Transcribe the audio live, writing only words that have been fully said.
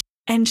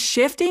And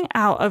shifting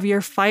out of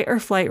your fight or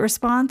flight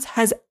response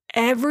has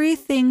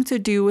everything to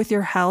do with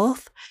your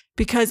health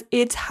because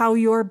it's how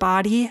your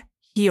body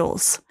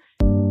heals.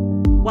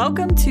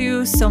 Welcome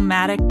to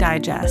Somatic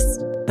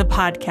Digest, the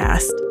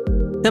podcast,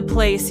 the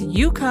place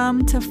you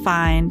come to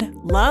find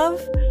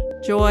love,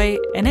 joy,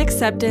 and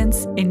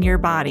acceptance in your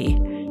body.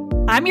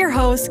 I'm your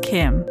host,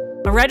 Kim,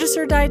 a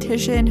registered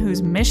dietitian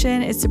whose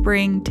mission is to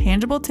bring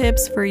tangible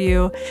tips for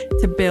you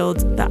to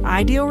build the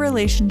ideal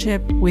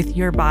relationship with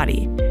your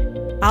body.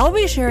 I'll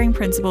be sharing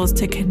principles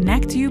to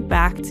connect you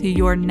back to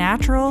your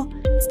natural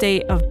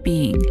state of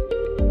being.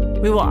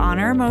 We will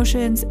honor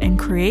emotions and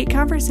create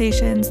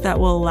conversations that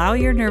will allow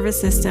your nervous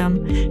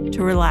system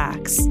to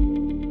relax.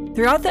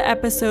 Throughout the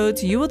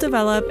episodes, you will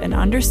develop an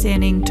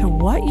understanding to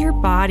what your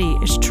body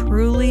is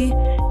truly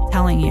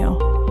telling you.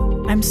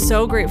 I'm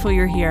so grateful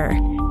you're here.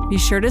 Be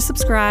sure to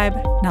subscribe.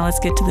 Now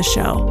let's get to the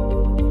show.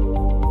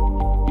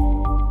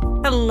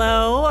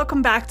 Hello,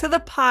 welcome back to the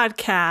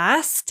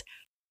podcast.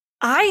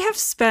 I have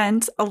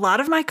spent a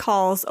lot of my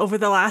calls over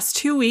the last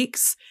 2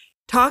 weeks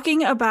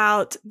talking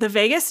about the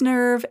vagus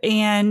nerve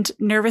and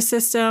nervous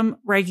system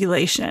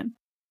regulation.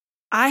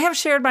 I have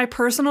shared my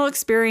personal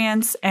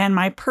experience and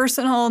my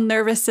personal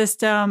nervous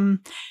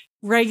system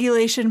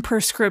regulation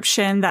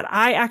prescription that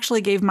I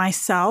actually gave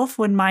myself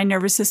when my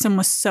nervous system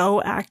was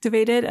so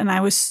activated and I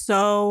was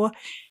so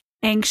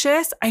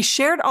anxious. I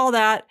shared all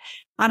that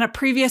on a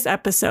previous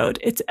episode.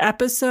 It's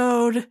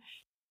episode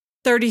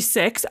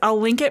 36. I'll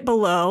link it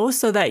below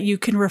so that you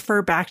can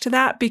refer back to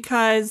that,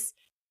 because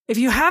if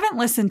you haven't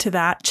listened to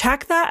that,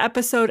 check that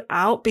episode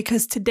out,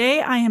 because today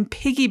I am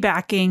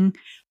piggybacking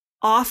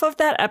off of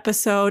that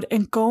episode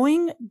and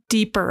going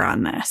deeper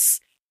on this.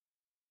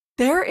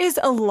 There is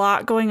a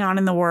lot going on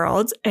in the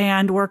world,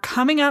 and we're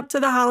coming up to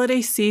the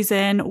holiday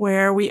season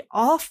where we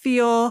all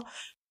feel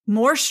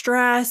more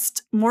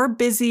stressed, more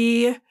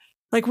busy,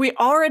 like we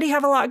already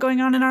have a lot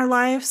going on in our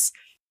lives.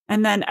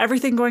 And then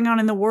everything going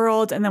on in the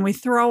world, and then we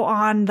throw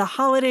on the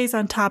holidays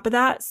on top of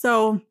that.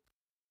 So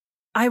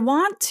I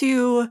want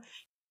to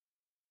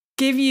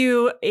give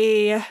you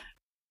a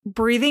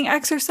breathing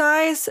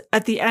exercise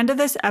at the end of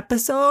this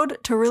episode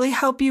to really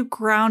help you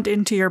ground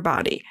into your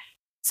body.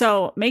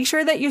 So make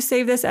sure that you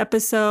save this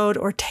episode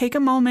or take a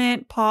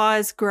moment,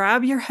 pause,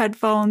 grab your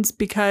headphones,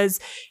 because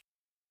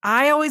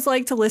I always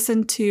like to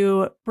listen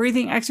to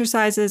breathing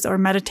exercises or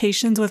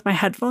meditations with my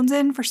headphones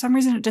in. For some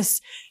reason, it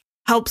just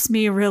helps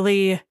me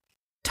really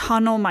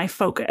tunnel my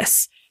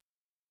focus.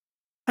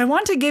 I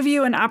want to give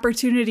you an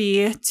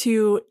opportunity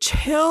to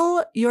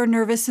chill your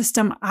nervous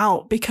system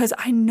out, because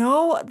I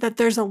know that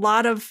there's a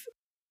lot of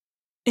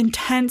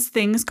intense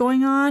things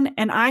going on,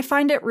 and I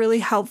find it really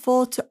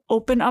helpful to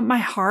open up my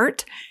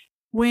heart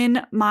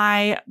when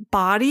my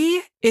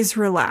body is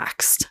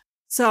relaxed.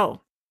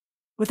 So,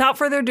 without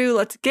further ado,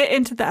 let's get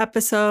into the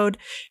episode.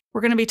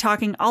 We're going to be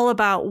talking all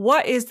about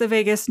what is the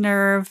vagus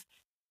nerve,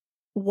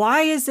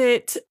 why is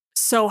it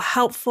so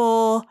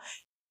helpful,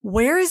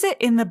 where is it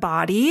in the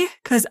body?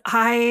 Because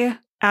I,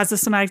 as a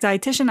somatic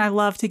dietitian, I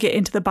love to get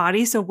into the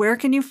body. So where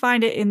can you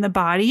find it in the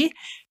body?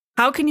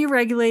 How can you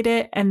regulate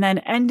it? And then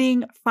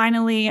ending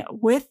finally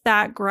with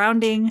that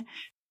grounding,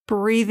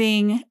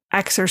 breathing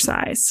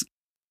exercise.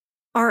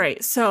 All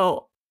right.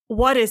 So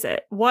what is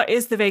it? What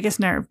is the vagus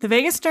nerve? The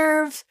vagus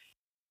nerve,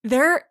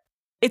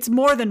 it's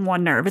more than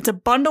one nerve. It's a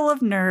bundle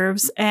of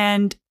nerves,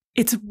 and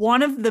it's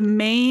one of the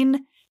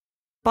main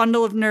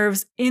bundle of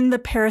nerves in the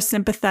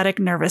parasympathetic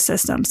nervous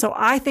system. So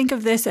I think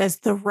of this as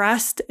the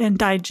rest and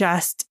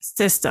digest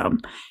system.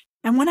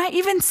 And when I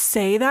even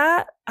say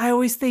that, I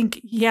always think,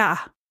 yeah,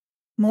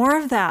 more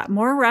of that,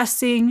 more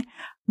resting,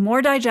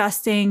 more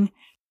digesting.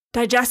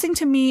 Digesting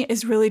to me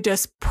is really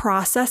just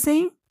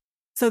processing.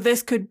 So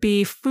this could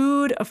be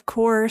food, of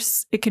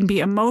course. It can be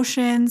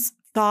emotions,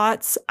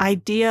 thoughts,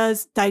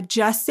 ideas,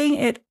 digesting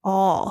it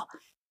all.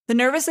 The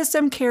nervous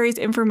system carries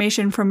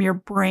information from your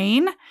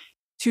brain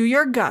to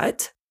your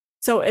gut.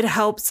 So it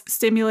helps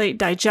stimulate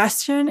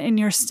digestion in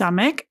your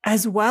stomach,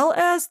 as well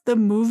as the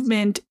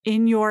movement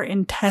in your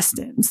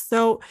intestines.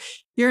 So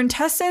your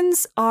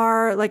intestines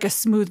are like a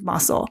smooth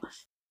muscle.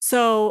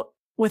 So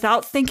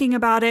without thinking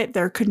about it,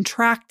 they're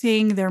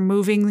contracting, they're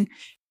moving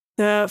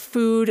the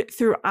food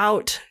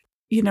throughout,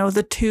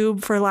 the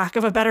tube, for lack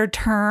of a better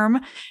term.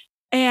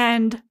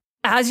 And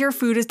as your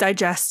food is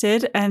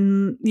digested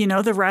and,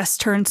 the rest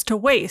turns to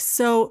waste.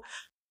 So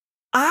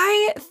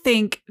I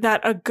think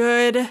that a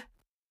good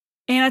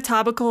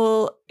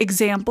anatomical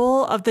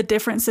example of the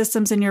different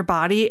systems in your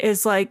body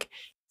is like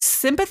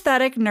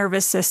sympathetic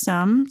nervous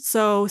system.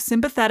 So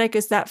sympathetic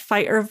is that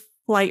fight or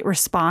flight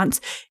response.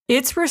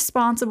 It's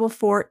responsible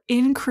for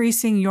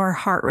increasing your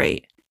heart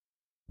rate,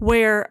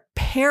 where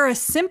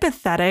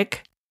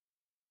parasympathetic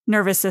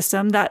nervous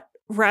system, that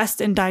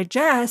rest and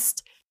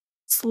digest,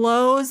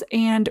 slows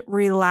and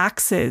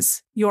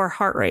relaxes your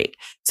heart rate.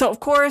 So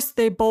of course,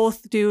 they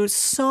both do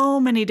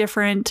so many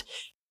different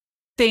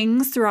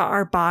things throughout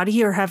our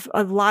body, or have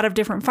a lot of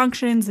different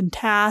functions and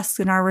tasks,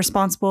 and are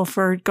responsible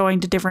for going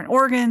to different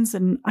organs.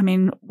 And I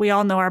mean, we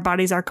all know our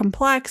bodies are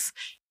complex.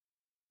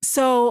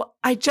 So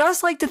I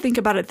just like to think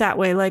about it that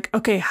way. Like,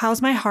 okay,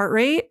 how's my heart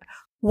rate?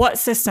 What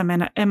system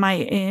am I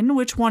in?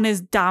 Which one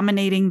is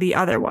dominating the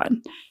other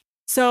one?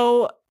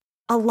 So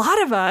a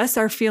lot of us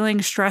are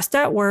feeling stressed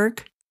at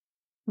work.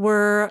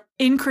 We're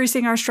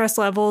increasing our stress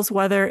levels,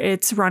 whether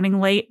it's running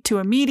late to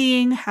a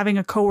meeting, having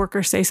a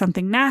coworker say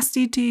something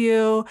nasty to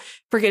you,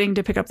 forgetting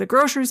to pick up the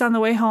groceries on the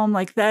way home.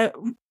 Like that,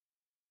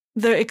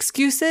 the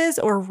excuses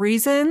or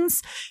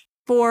reasons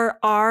for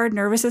our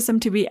nervous system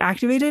to be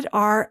activated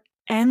are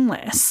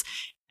endless.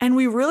 And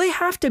we really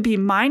have to be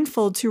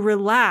mindful to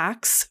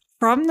relax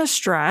from the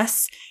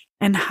stress.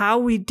 And how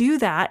we do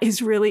that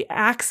is really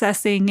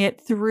accessing it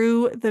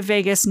through the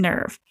vagus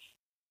nerve.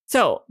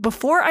 So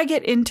before I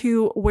get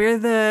into where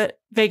the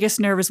vagus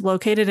nerve is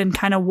located and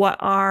kind of what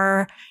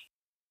are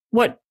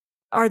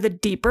the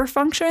deeper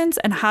functions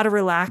and how to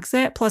relax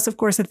it, plus, of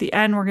course, at the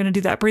end, we're going to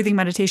do that breathing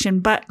meditation.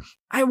 But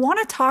I want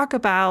to talk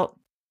about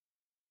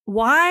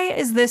why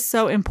is this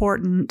so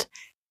important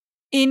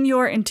in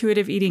your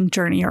intuitive eating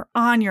journey or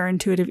on your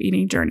intuitive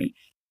eating journey.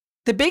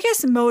 The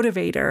biggest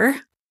motivator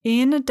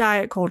in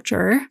diet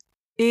culture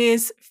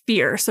is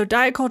fear. So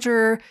diet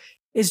culture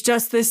is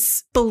just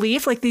this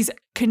belief, like these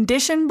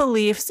conditioned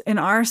beliefs in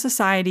our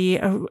society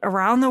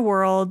around the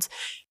world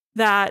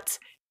that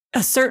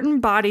a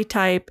certain body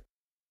type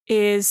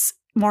is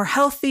more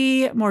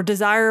healthy, more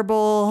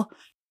desirable,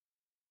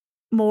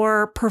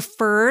 more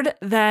preferred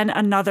than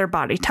another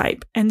body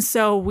type. And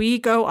so we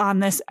go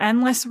on this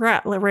endless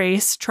rat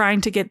race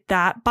trying to get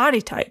that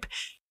body type.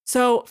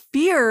 So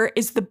fear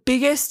is the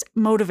biggest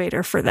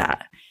motivator for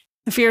that.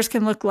 The fears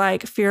can look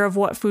like fear of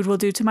what food will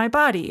do to my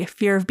body,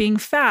 fear of being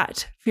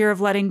fat, fear of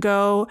letting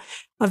go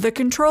of the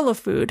control of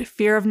food,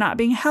 fear of not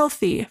being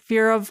healthy,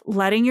 fear of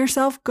letting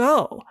yourself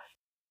go.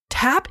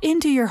 Tap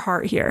into your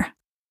heart here.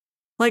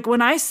 Like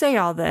when I say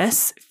all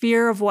this,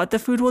 fear of what the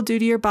food will do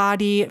to your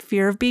body,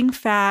 fear of being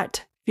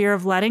fat, fear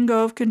of letting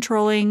go of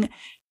controlling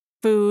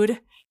food,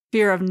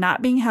 fear of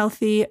not being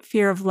healthy,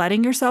 fear of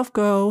letting yourself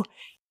go.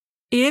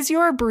 Is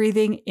your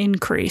breathing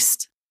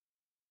increased?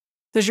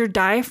 Does your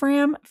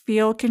diaphragm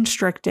feel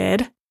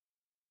constricted?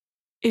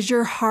 Is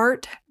your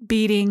heart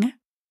beating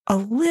a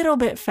little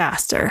bit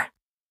faster?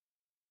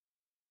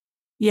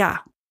 Yeah.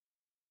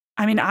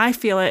 I mean, I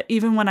feel it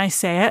even when I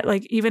say it.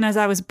 Like even as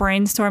I was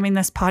brainstorming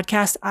this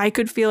podcast, I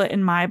could feel it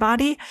in my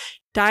body.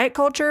 Diet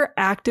culture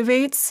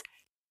activates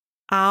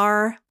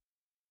our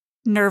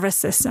nervous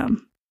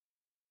system.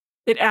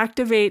 It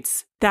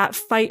activates that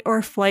fight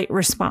or flight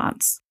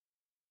response.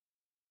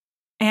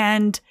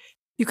 And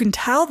you can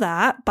tell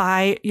that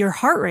by your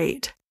heart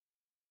rate.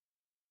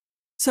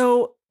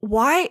 So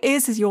why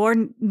is your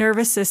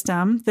nervous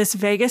system, this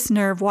vagus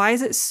nerve, why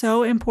is it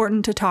so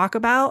important to talk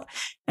about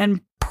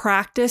and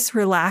practice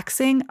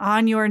relaxing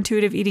on your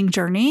intuitive eating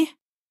journey?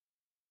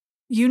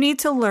 You need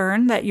to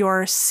learn that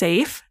you're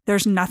safe.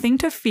 There's nothing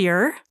to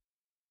fear.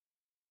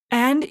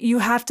 And you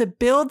have to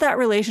build that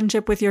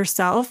relationship with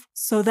yourself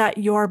so that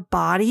your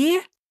body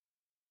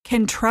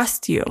can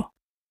trust you.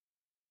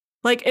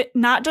 Like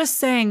not just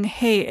saying,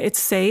 hey, it's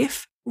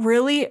safe,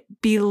 really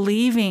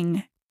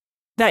believing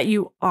that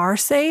you are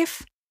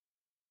safe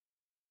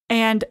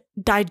and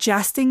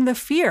digesting the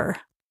fear,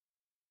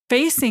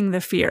 facing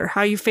the fear.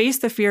 How you face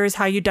the fear is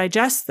how you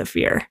digest the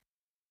fear.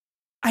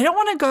 I don't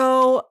want to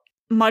go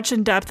much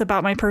in depth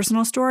about my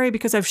personal story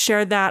because I've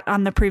shared that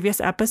on the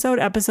previous episode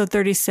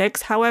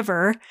 36.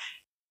 However,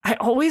 I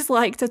always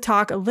like to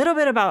talk a little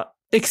bit about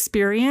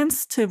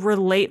experience to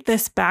relate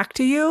this back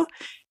to you.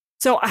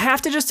 So I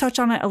have to just touch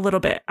on it a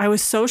little bit. I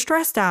was so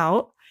stressed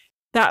out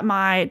that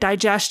my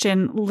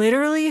digestion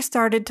literally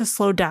started to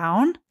slow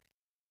down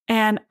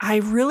and I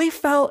really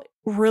felt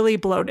really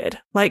bloated.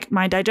 Like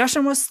my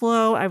digestion was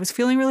slow. I was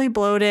feeling really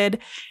bloated.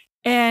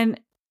 And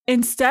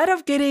instead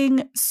of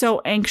getting so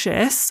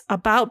anxious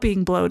about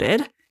being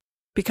bloated,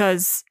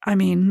 because I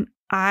mean,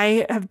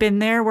 I have been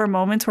there where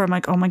moments where I'm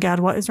like, oh my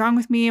God, what is wrong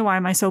with me? Why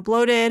am I so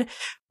bloated?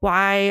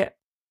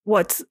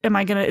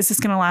 Is this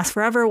going to last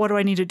forever? What do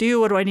I need to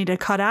do? What do I need to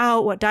cut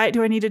out? What diet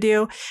do I need to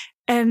do?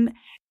 And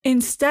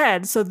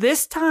instead, so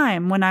this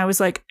time when I was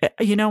like,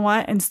 you know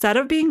what, instead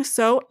of being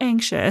so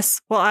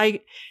anxious, well, I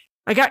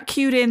got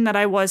cued in that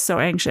I was so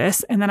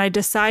anxious. And then I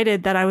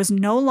decided that I was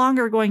no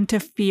longer going to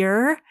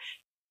fear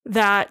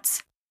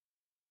that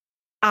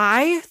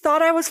I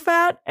thought I was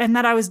fat and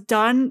that I was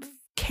done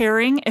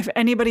caring if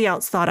anybody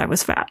else thought I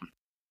was fat.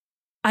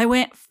 I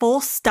went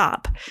full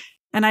stop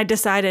and I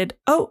decided,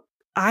 oh,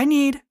 I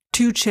need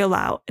to chill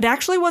out. It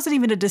actually wasn't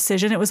even a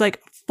decision. It was like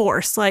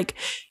force. Like,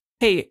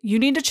 hey, you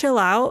need to chill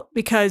out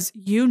because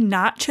you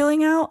not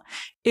chilling out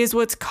is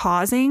what's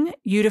causing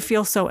you to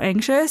feel so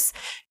anxious,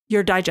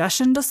 your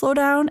digestion to slow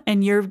down,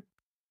 and you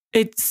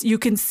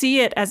can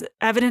see it as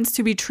evidence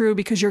to be true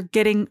because you're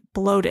getting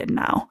bloated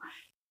now.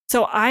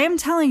 So I am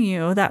telling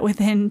you that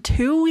within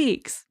 2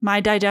 weeks,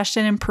 my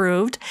digestion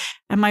improved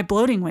and my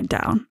bloating went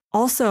down.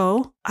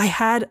 Also, I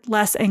had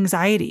less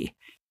anxiety.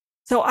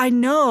 So I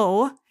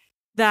know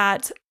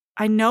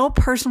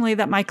personally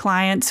that my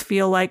clients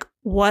feel like,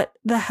 what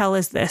the hell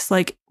is this?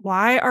 Like,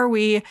 why are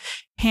we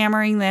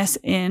hammering this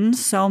in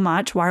so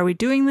much. Why are we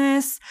doing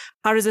this?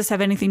 How does this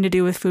have anything to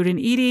do with food and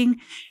eating?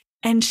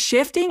 And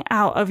shifting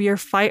out of your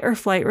fight or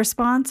flight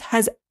response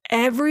has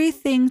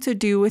everything to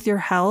do with your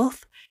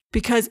health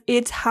because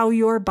it's how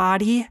your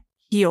body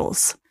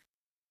heals.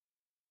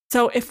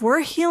 So if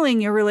we're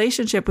healing your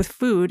relationship with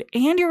food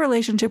and your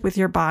relationship with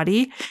your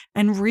body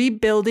and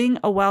rebuilding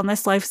a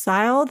wellness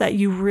lifestyle that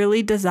you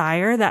really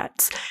desire,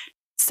 that's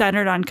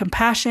centered on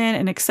compassion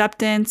and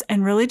acceptance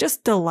and really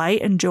just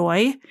delight and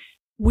joy,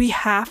 we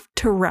have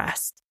to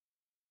rest.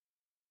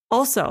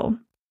 Also,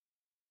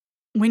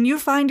 when you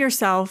find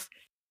yourself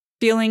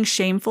feeling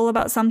shameful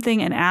about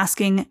something and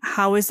asking,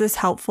 how is this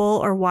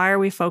helpful or why are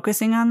we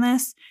focusing on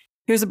this?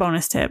 Here's a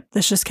bonus tip.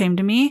 This just came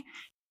to me.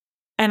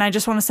 And I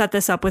just want to set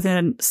this up with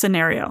a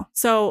scenario.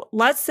 So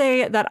let's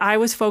say that I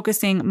was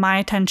focusing my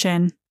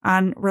attention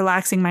on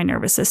relaxing my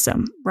nervous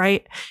system,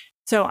 right?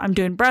 So I'm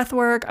doing breath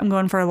work. I'm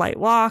going for a light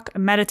walk.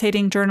 I'm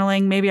meditating,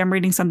 journaling. Maybe I'm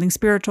reading something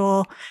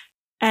spiritual.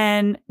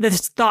 And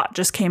this thought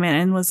just came in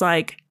and was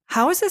like,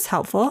 how is this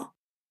helpful?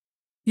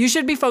 You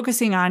should be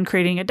focusing on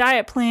creating a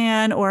diet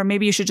plan, or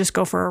maybe you should just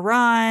go for a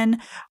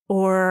run,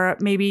 or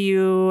maybe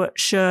you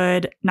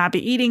should not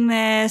be eating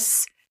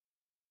this.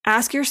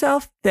 Ask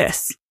yourself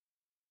this.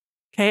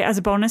 Okay, as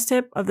a bonus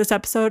tip of this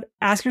episode,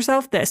 ask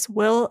yourself this.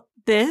 Will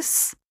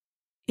this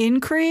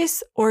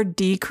increase or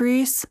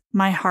decrease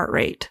my heart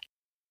rate?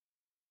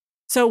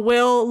 So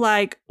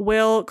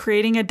will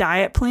creating a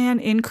diet plan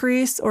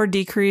increase or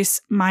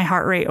decrease my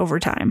heart rate over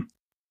time?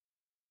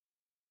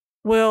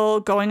 Will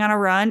going on a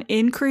run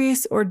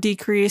increase or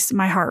decrease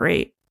my heart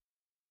rate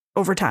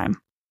over time?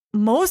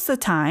 Most of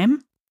the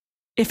time,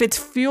 if it's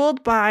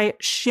fueled by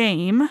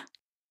shame,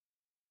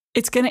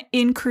 it's going to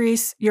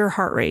increase your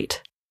heart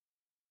rate.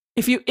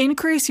 If you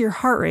increase your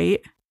heart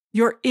rate,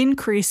 you're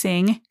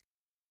increasing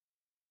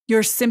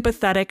your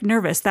sympathetic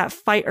nervous, that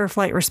fight or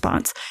flight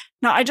response.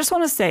 Now, I just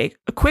want to say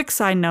a quick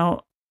side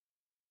note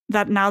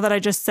that now that I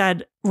just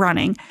said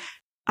running,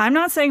 I'm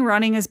not saying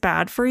running is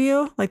bad for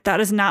you. Like,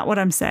 that is not what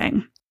I'm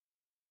saying.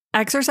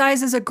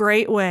 Exercise is a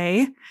great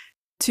way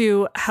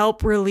to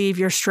help relieve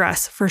your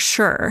stress for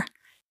sure.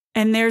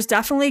 And there's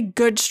definitely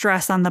good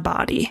stress on the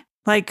body.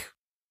 Like,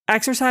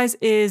 exercise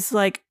is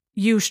like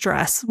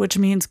eustress, which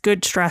means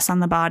good stress on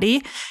the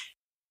body.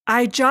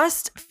 I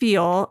just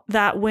feel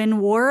that when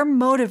we're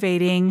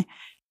motivating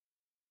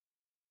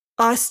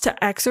us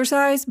to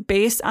exercise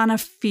based on a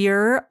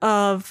fear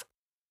of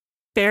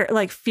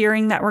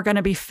fearing that we're going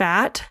to be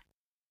fat,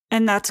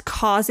 and that's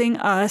causing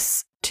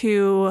us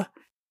to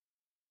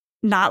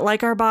not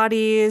like our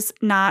bodies,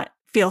 not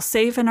feel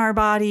safe in our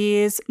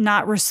bodies,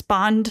 not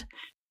respond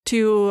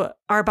to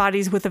our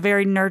bodies with a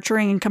very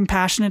nurturing and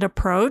compassionate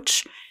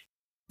approach,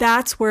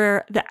 that's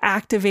where the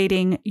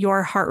activating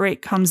your heart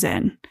rate comes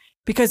in.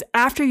 Because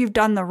after you've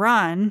done the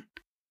run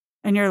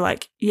and you're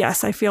like,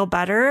 yes, I feel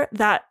better,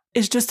 that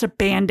is just a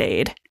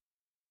Band-Aid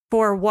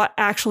for what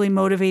actually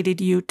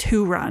motivated you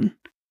to run.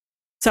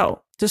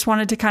 So just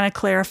wanted to kind of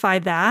clarify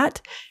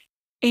that.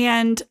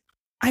 And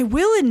I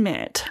will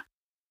admit,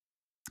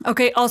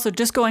 okay, also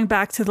just going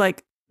back to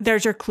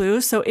there's your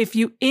clue. So if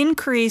you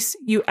increase,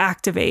 you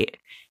activate.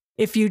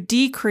 If you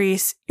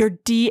decrease, you're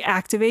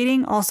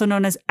deactivating, also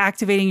known as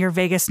activating your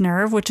vagus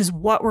nerve, which is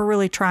what we're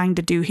really trying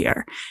to do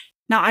here.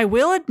 Now, I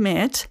will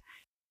admit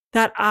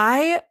that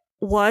I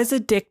was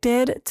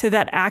addicted to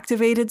that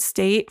activated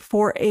state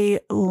for a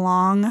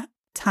long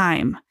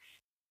time.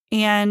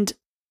 And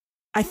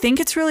I think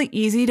it's really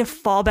easy to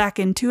fall back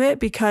into it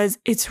because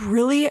it's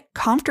really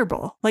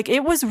comfortable. Like,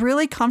 it was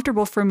really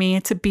comfortable for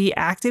me to be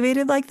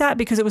activated like that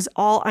because it was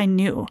all I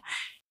knew.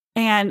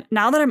 And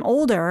now that I'm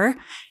older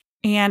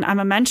and I'm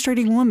a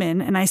menstruating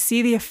woman and I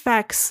see the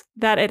effects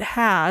that it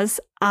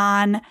has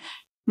on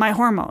my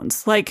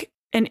hormones,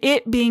 and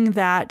it being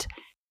that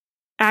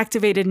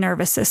activated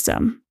nervous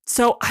system.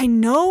 So I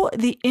know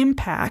the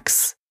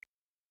impacts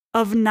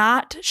of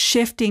not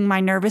shifting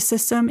my nervous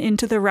system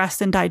into the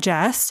rest and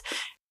digest.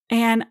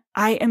 And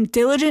I am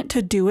diligent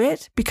to do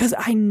it because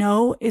I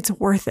know it's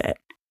worth it.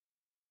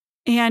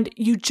 And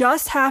you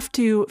just have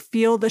to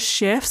feel the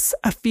shifts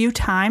a few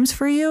times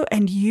for you,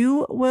 and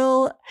you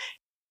will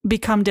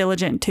become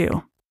diligent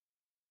too.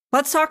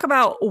 Let's talk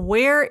about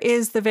where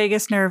is the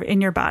vagus nerve in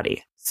your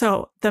body.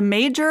 So the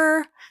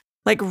major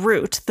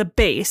root, the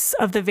base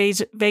of the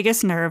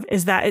vagus nerve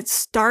is that it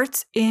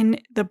starts in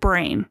the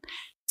brain.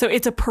 So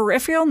it's a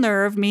peripheral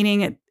nerve,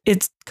 meaning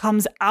it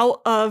comes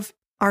out of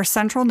our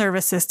central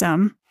nervous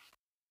system.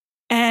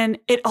 And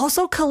it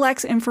also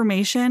collects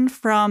information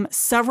from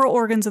several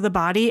organs of the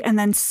body and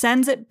then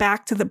sends it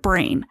back to the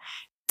brain.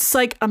 It's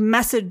like a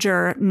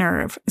messenger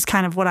nerve is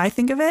kind of what I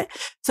think of it.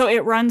 So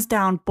it runs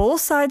down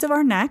both sides of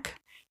our neck.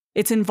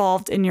 It's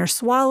involved in your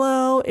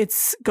swallow. It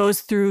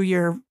goes through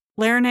your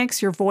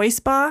larynx, your voice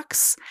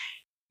box,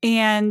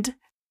 and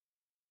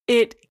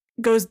it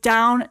goes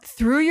down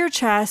through your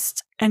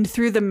chest and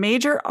through the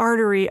major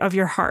artery of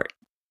your heart,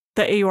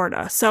 the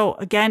aorta. So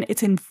again,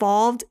 it's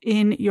involved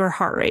in your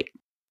heart rate.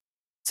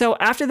 So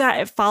after that,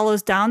 it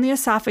follows down the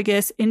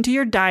esophagus into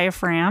your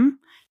diaphragm,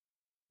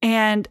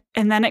 and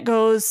then it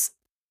goes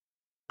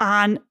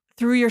on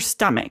through your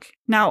stomach.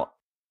 Now,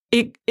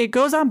 it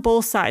goes on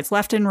both sides,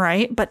 left and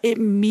right, but it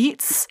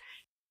meets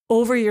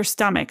over your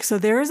stomach. So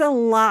there's a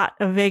lot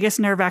of vagus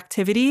nerve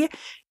activity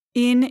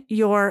in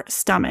your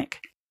stomach.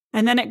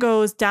 And then it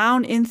goes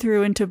down in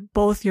through into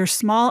both your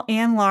small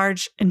and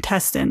large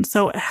intestine.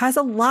 So it has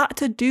a lot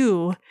to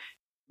do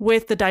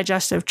with the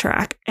digestive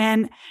tract.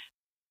 And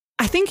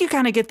I think you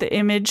kind of get the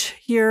image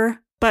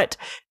here, but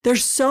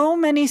there's so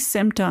many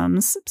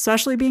symptoms,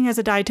 especially being as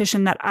a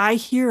dietitian, that I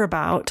hear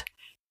about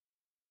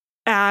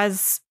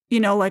as,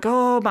 like,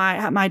 oh,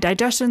 my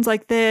digestion's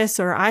like this,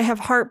 or I have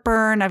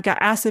heartburn, I've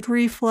got acid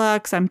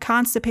reflux, I'm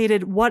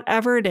constipated,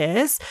 whatever it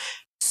is.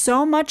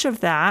 So much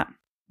of that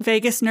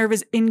vagus nerve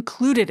is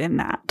included in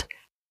that.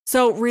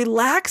 So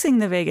relaxing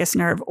the vagus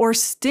nerve or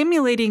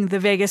stimulating the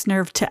vagus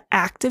nerve to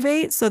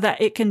activate so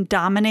that it can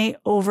dominate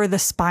over the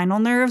spinal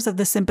nerves of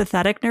the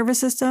sympathetic nervous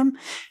system.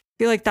 I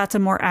feel like that's a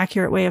more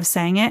accurate way of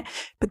saying it,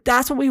 but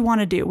that's what we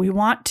want to do. We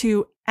want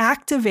to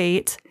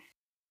activate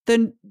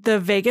the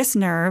vagus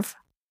nerve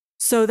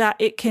so that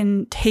it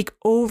can take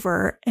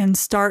over and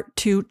start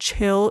to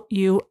chill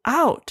you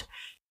out.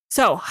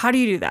 So how do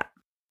you do that?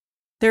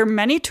 There are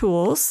many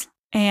tools.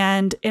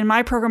 And in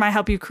my program, I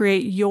help you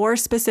create your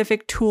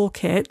specific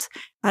toolkit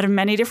out of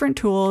many different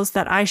tools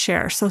that I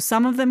share. So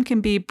some of them can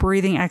be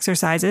breathing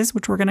exercises,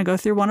 which we're going to go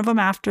through one of them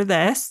after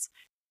this.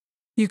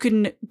 You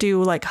can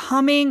do like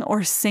humming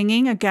or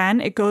singing.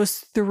 Again, it goes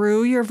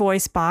through your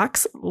voice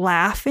box.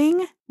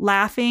 Laughing,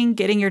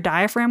 getting your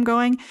diaphragm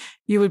going.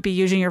 You would be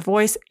using your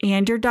voice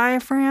and your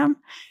diaphragm.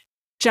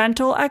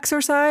 Gentle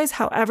exercise,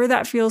 however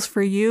that feels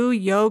for you.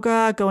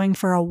 Yoga, going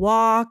for a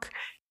walk.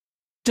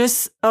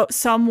 Just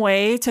some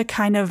way to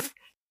kind of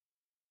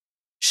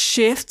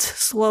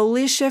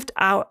slowly shift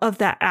out of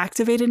that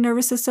activated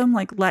nervous system,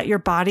 like let your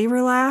body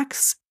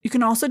relax. You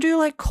can also do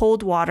like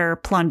cold water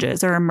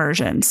plunges or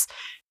immersions,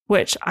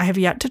 which I have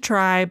yet to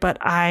try, but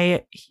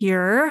I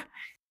hear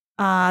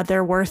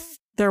they're worth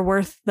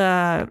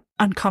the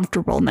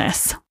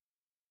uncomfortableness.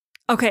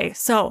 Okay,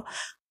 so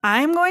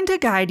I'm going to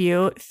guide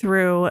you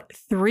through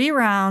 3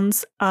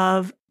 rounds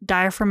of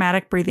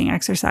diaphragmatic breathing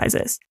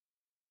exercises.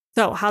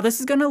 So how this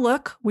is going to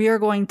look, we are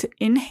going to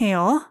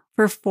inhale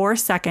for 4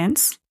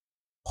 seconds,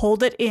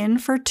 hold it in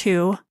for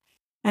 2,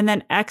 and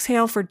then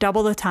exhale for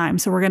double the time.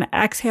 So we're going to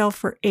exhale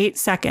for 8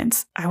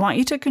 seconds. I want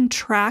you to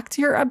contract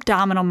your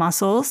abdominal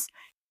muscles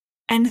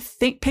and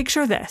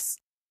picture this.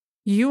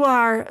 You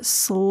are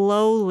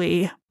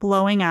slowly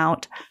blowing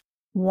out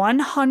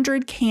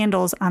 100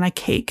 candles on a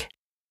cake.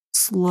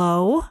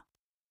 Slow.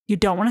 You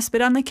don't want to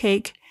spit on the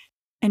cake,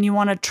 and you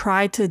want to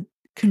try to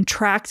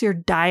contract your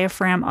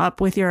diaphragm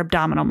up with your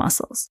abdominal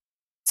muscles.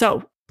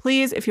 So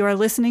please, if you are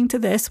listening to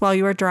this while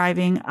you are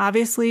driving,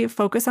 obviously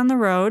focus on the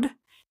road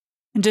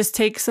and just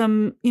take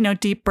some,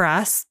 deep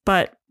breaths,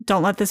 but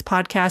don't let this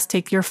podcast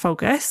take your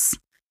focus.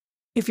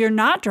 If you're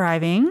not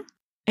driving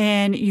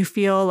and you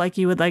feel like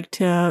you would like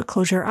to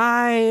close your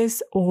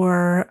eyes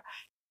or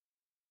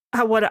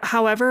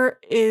however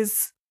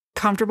is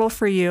comfortable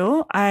for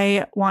you,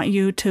 I want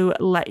you to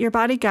let your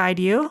body guide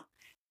you.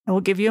 I will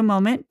give you a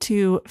moment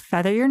to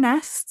feather your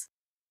nest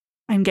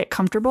and get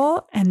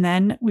comfortable, and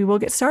then we will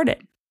get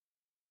started.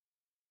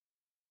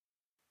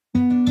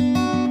 We're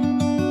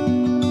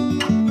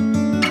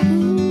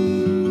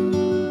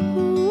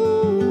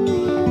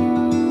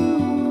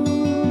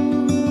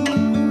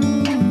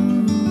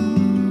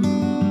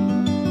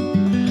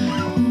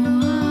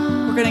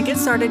going to get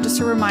started. Just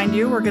to remind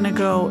you, we're going to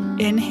go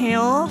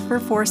inhale for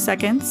 4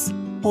 seconds,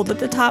 hold at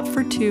the top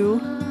for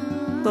 2,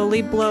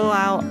 slowly blow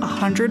out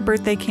 100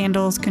 birthday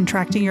candles,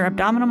 contracting your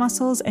abdominal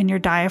muscles and your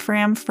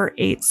diaphragm for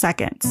 8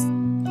 seconds.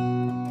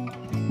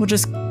 We'll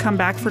just come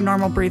back for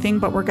normal breathing,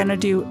 but we're going to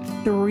do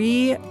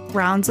 3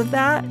 rounds of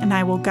that, and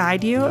I will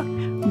guide you.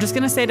 I'm just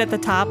going to say it at the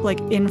top, like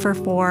in for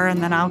 4,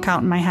 and then I'll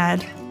count in my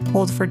head,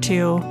 hold for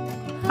 2,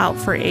 out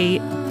for 8,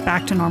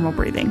 back to normal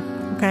breathing.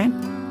 Okay?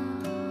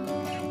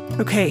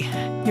 Okay,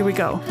 here we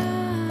go.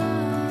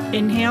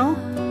 Inhale.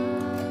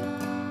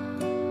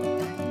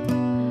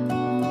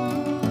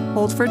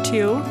 Hold for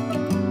 2.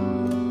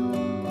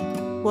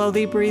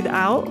 Slowly breathe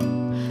out.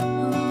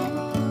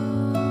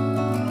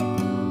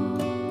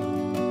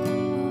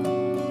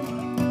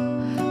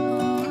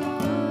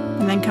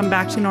 And then come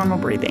back to normal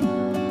breathing.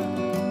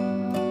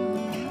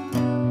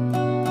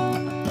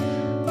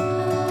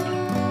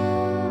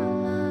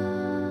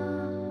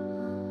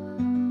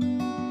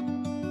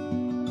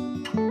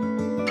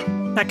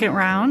 Second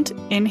round,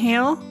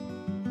 inhale.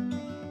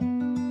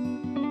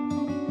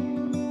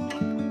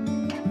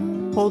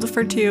 Hold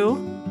for 2.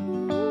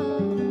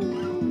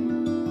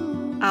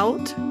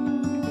 Out,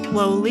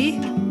 slowly.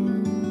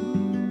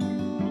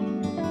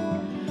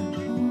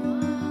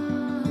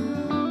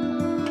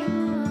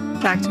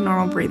 Back to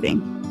normal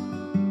breathing.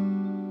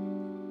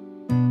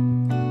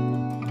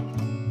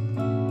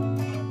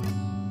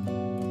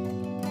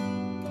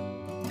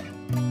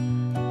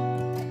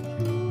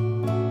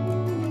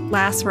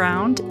 Last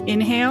round,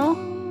 inhale.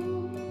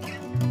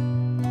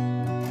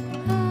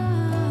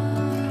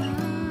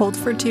 Hold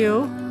for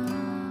 2.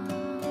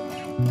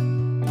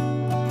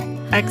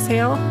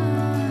 exhale.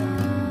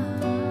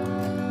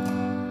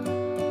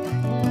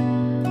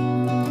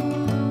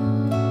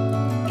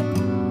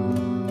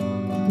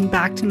 And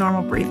back to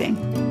normal breathing.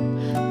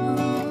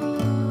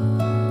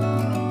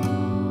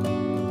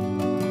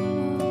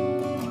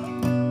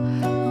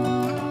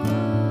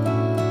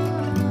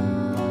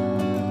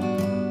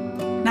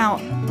 Now,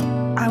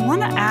 I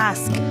want to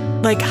ask,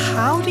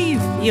 how do you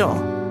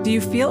feel? Do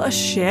you feel a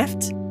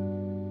shift?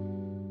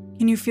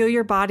 Can you feel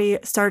your body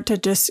start to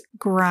just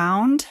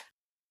ground?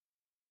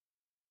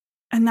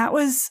 And that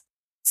was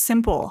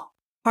simple,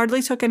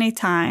 hardly took any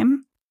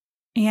time,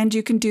 and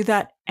you can do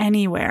that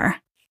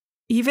anywhere.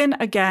 Even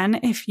again,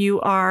 if you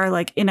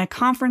are in a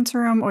conference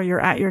room or you're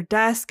at your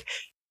desk,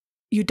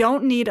 you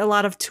don't need a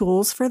lot of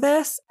tools for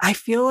this. I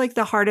feel like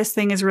the hardest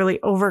thing is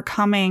really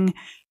overcoming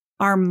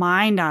our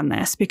mind on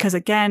this, because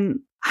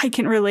again, I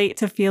can relate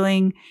to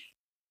feeling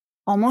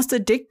almost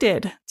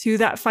addicted to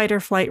that fight or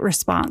flight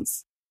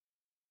response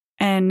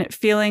and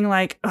feeling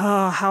like,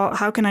 oh,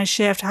 how can I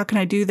shift? How can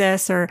I do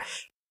this? Or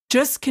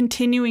just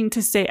continuing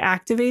to stay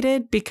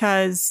activated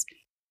because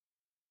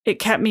it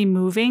kept me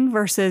moving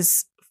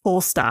versus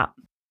full stop.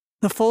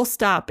 The full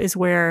stop is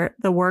where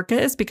the work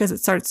is, because it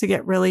starts to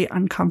get really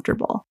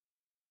uncomfortable.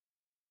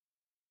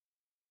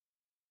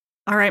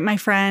 All right, my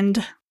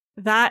friend.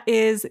 That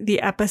is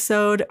the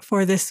episode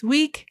for this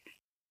week.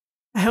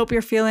 I hope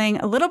you're feeling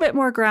a little bit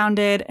more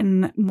grounded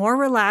and more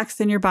relaxed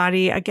in your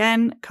body.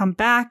 Again, come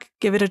back,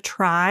 give it a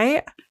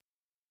try.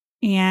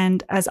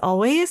 And as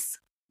always,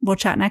 we'll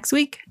chat next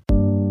week.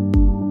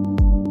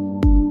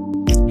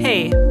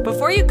 Hey,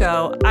 before you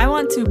go, I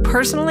want to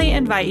personally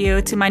invite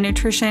you to my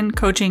nutrition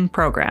coaching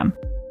program.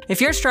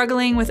 If you're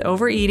struggling with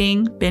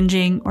overeating,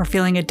 binging, or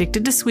feeling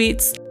addicted to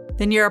sweets,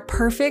 then you're a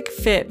perfect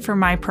fit for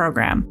my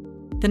program.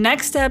 The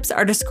next steps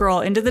are to scroll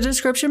into the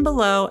description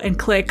below and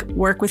click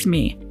Work with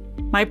Me.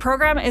 My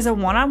program is a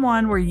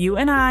one-on-one where you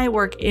and I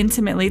work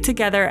intimately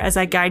together as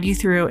I guide you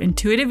through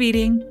intuitive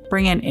eating,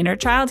 bring in inner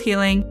child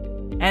healing,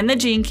 and the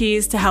Gene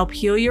Keys to help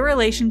heal your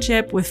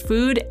relationship with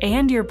food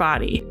and your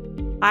body.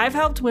 I've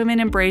helped women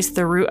embrace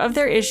the root of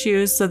their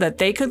issues so that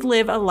they could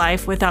live a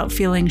life without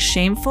feeling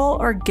shameful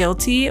or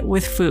guilty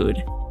with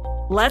food.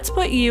 Let's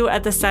put you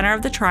at the center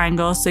of the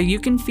triangle so you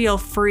can feel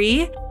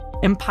free,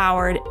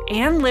 empowered,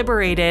 and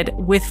liberated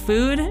with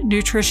food,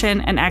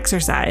 nutrition, and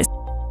exercise.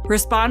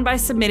 Respond by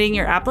submitting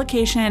your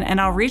application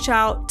and I'll reach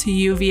out to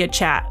you via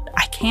chat.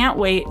 I can't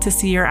wait to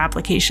see your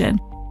application.